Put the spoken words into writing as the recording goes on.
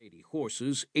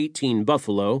horses, 18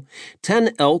 buffalo,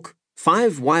 10 elk,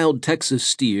 5 wild Texas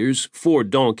steers, 4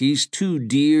 donkeys, 2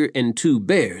 deer, and 2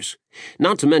 bears,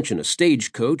 not to mention a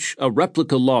stagecoach, a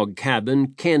replica log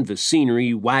cabin, canvas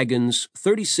scenery, wagons,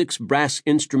 36 brass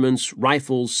instruments,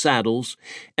 rifles, saddles,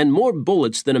 and more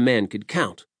bullets than a man could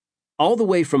count, all the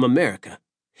way from America.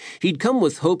 He'd come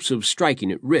with hopes of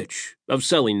striking it rich, of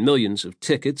selling millions of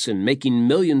tickets and making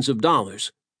millions of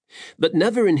dollars. But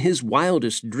never in his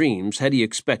wildest dreams had he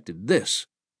expected this: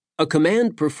 a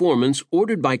command performance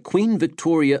ordered by Queen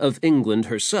Victoria of England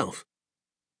herself.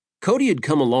 Cody had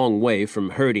come a long way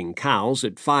from herding cows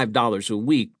at $5 a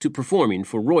week to performing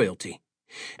for royalty.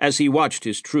 As he watched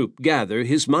his troop gather,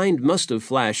 his mind must have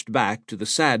flashed back to the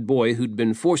sad boy who'd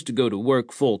been forced to go to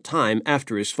work full-time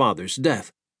after his father's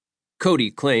death.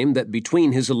 Cody claimed that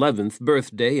between his 11th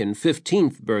birthday and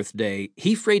 15th birthday,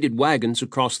 he freighted wagons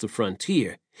across the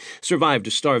frontier, survived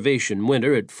a starvation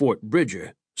winter at Fort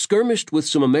Bridger, skirmished with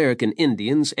some American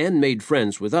Indians and made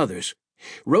friends with others,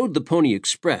 rode the Pony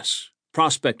Express,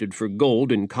 prospected for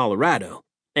gold in Colorado,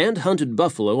 and hunted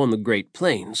buffalo on the Great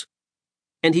Plains.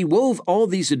 And he wove all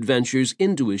these adventures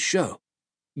into his show,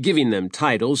 giving them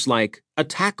titles like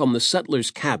Attack on the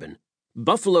Settler's Cabin,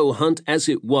 Buffalo Hunt as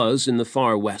It Was in the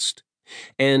Far West,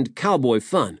 and Cowboy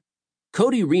Fun.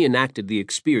 Cody reenacted the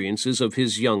experiences of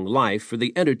his young life for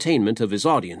the entertainment of his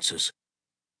audiences.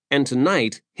 And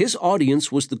tonight, his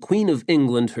audience was the Queen of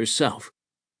England herself.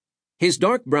 His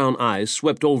dark brown eyes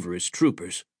swept over his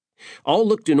troopers. All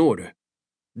looked in order.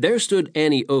 There stood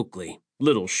Annie Oakley,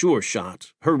 little sure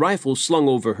shot, her rifle slung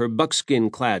over her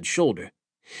buckskin-clad shoulder.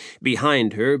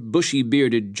 Behind her,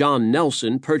 bushy-bearded John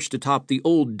Nelson perched atop the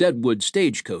old Deadwood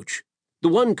stagecoach, the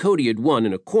one Cody had won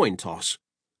in a coin toss,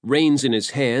 reins in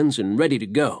his hands and ready to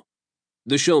go.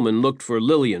 The showman looked for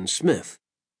Lillian Smith.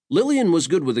 Lillian was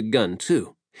good with a gun,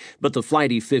 too, but the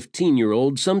flighty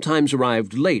 15-year-old sometimes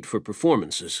arrived late for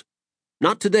performances.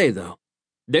 Not today, though.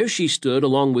 There she stood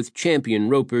along with champion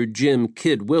roper Jim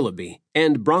Kid Willoughby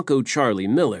and Bronco Charlie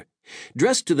Miller,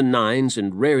 dressed to the nines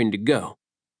and raring to go.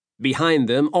 Behind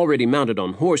them, already mounted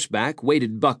on horseback,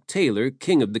 waited Buck Taylor,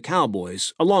 king of the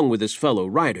cowboys, along with his fellow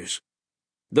riders.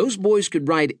 Those boys could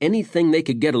ride anything they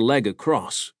could get a leg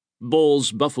across: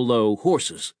 bulls, buffalo,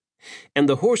 horses. And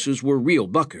the horses were real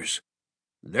buckers.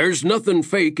 "There's nothing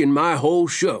fake in my whole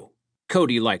show,"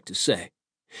 Cody liked to say.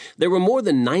 There were more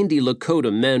than 90 Lakota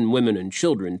men, women, and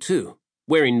children, too.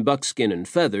 Wearing buckskin and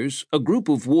feathers, a group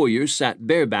of warriors sat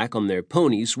bareback on their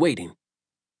ponies waiting.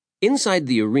 Inside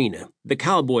the arena, the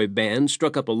cowboy band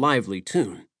struck up a lively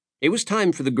tune. It was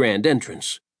time for the grand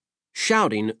entrance.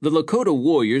 Shouting, the Lakota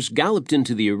warriors galloped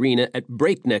into the arena at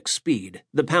breakneck speed,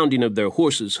 the pounding of their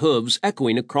horses' hooves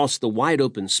echoing across the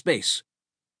wide-open space.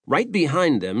 Right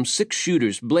behind them, 6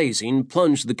 shooters blazing,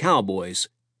 plunged the cowboys,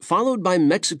 followed by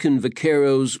Mexican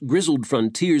vaqueros, grizzled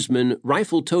frontiersmen,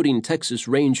 rifle-toting Texas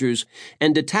Rangers,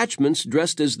 and detachments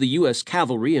dressed as the U.S.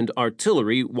 cavalry and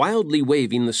artillery, wildly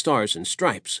waving the stars and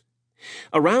stripes.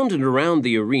 Around and around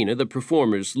the arena the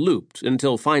performers looped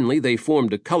until finally they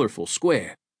formed a colorful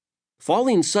square.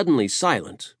 Falling suddenly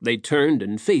silent, they turned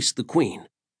and faced the Queen.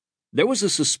 There was a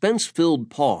suspense-filled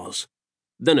pause.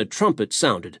 Then a trumpet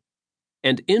sounded,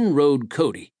 and in rode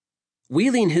Cody.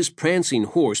 Wheeling his prancing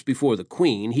horse before the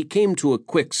Queen, he came to a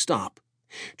quick stop.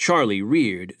 Charlie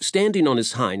reared, standing on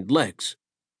his hind legs.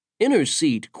 In her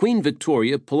seat, Queen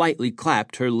Victoria politely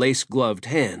clapped her lace-gloved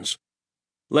hands.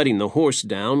 Letting the horse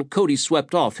down, Cody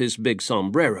swept off his big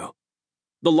sombrero.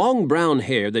 The long brown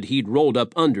hair that he'd rolled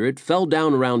up under it fell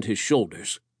down around his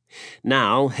shoulders.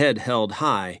 Now, head held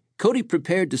high, Cody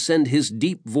prepared to send his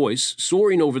deep voice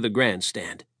soaring over the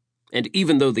grandstand. And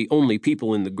even though the only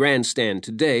people in the grandstand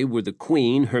today were the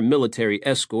Queen, her military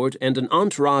escort, and an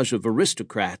entourage of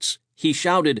aristocrats, he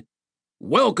shouted,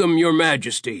 "Welcome, Your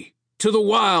Majesty, to the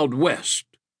Wild West."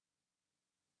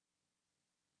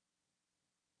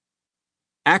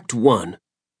 Act 1.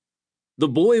 The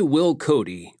Boy Will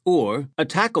Cody, or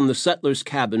Attack on the Settler's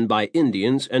Cabin by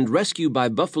Indians and Rescue by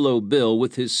Buffalo Bill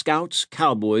with his Scouts,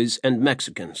 Cowboys, and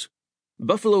Mexicans.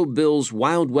 Buffalo Bill's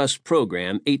Wild West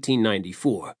Program,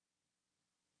 1894.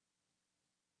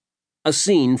 A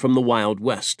scene from the Wild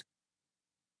West.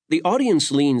 The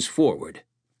audience leans forward.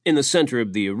 In the center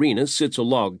of the arena sits a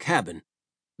log cabin.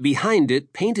 Behind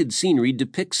it, painted scenery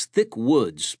depicts thick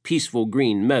woods, peaceful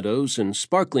green meadows, and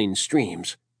sparkling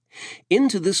streams.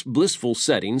 Into this blissful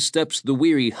setting steps the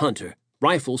weary hunter,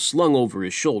 rifle slung over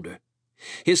his shoulder.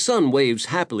 His son waves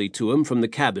happily to him from the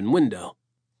cabin window.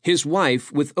 His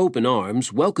wife, with open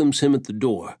arms, welcomes him at the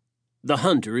door. The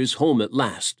hunter is home at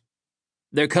last.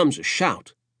 There comes a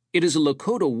shout. It is a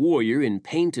Lakota warrior in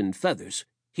paint and feathers.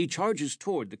 He charges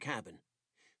toward the cabin.